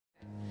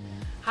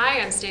Hi,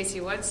 I'm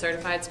Stacy Woods,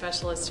 Certified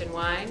Specialist in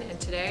Wine, and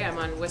today I'm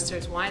on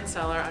Worcester's Wine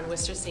Cellar on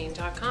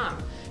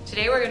WorcesterScene.com.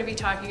 Today we're going to be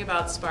talking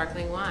about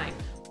sparkling wine.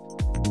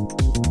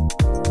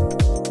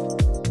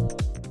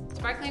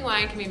 Sparkling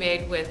wine can be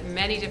made with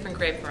many different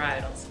grape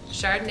varietals: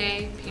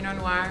 Chardonnay, Pinot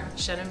Noir,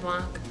 Chenin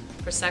Blanc,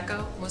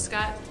 Prosecco,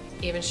 Muscat,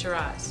 even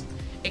Shiraz.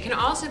 It can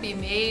also be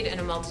made in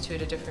a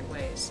multitude of different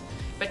ways.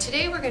 But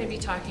today we're going to be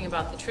talking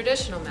about the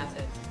traditional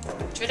method.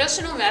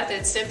 Traditional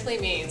method simply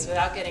means,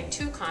 without getting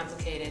too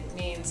complicated,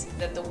 means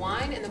that the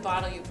wine in the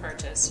bottle you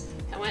purchased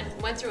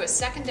went through a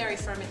secondary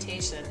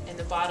fermentation in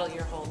the bottle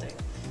you're holding.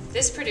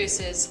 This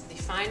produces the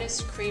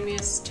finest,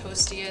 creamiest,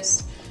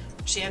 toastiest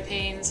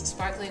champagnes,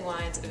 sparkling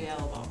wines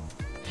available.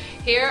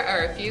 Here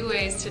are a few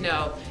ways to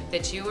know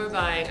that you are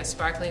buying a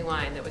sparkling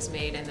wine that was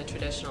made in the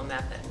traditional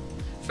method.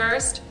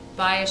 First,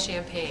 buy a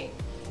champagne.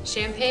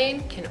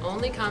 Champagne can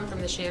only come from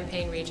the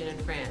Champagne region in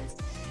France,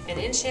 and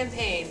in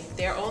Champagne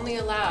they're only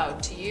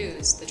allowed to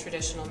use the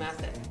traditional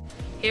method.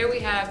 Here we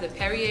have the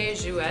Perrier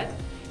Jouet,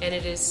 and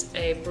it is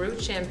a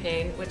brut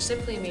champagne, which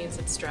simply means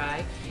it's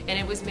dry, and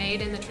it was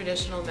made in the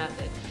traditional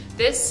method.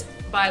 This,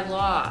 by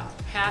law,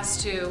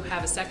 has to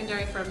have a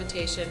secondary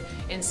fermentation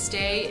and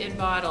stay in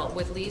bottle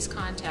with least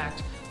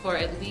contact for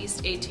at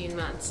least 18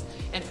 months.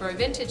 And for a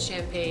vintage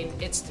champagne,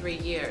 it's 3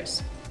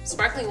 years.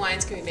 Sparkling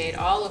wines can be made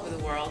all over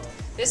the world.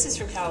 This is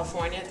from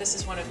California. This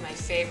is one of my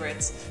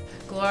favorites,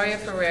 Gloria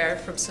Ferrer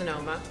from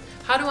Sonoma.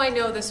 How do I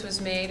know this was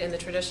made in the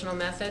traditional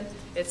method?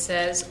 It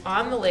says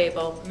on the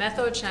label,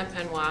 Méthode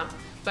Champenoise,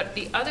 but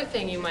the other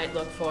thing you might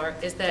look for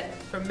is that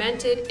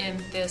fermented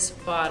in this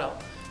bottle.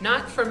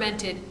 Not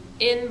fermented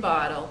in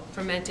bottle,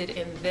 fermented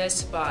in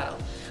this bottle.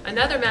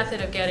 Another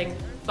method of getting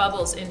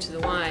bubbles into the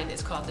wine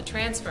is called the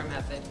transfer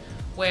method,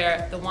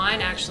 where the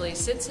wine actually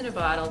sits in a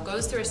bottle,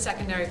 goes through a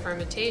secondary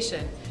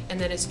fermentation, and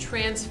then is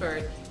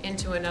transferred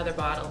into another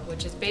bottle,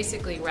 which is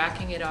basically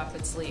racking it off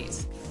its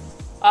lees.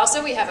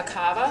 Also, we have a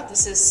cava.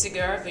 This is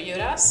Sigur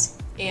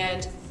Viudas,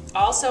 and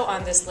also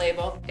on this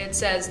label it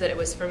says that it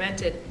was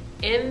fermented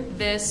in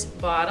this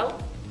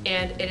bottle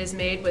and it is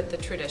made with the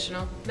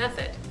traditional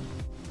method.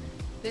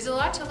 There's a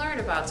lot to learn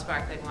about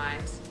sparkling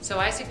wines, so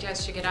I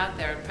suggest you get out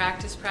there and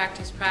practice,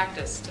 practice,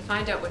 practice to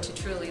find out what you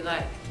truly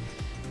like.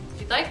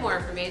 If you'd like more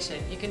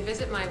information, you can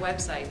visit my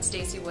website,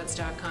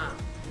 stacywoods.com.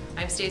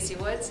 I'm Stacy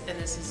Woods, and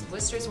this is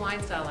Worcester's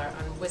Wine Cellar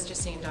on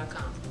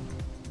WorcesterScene.com.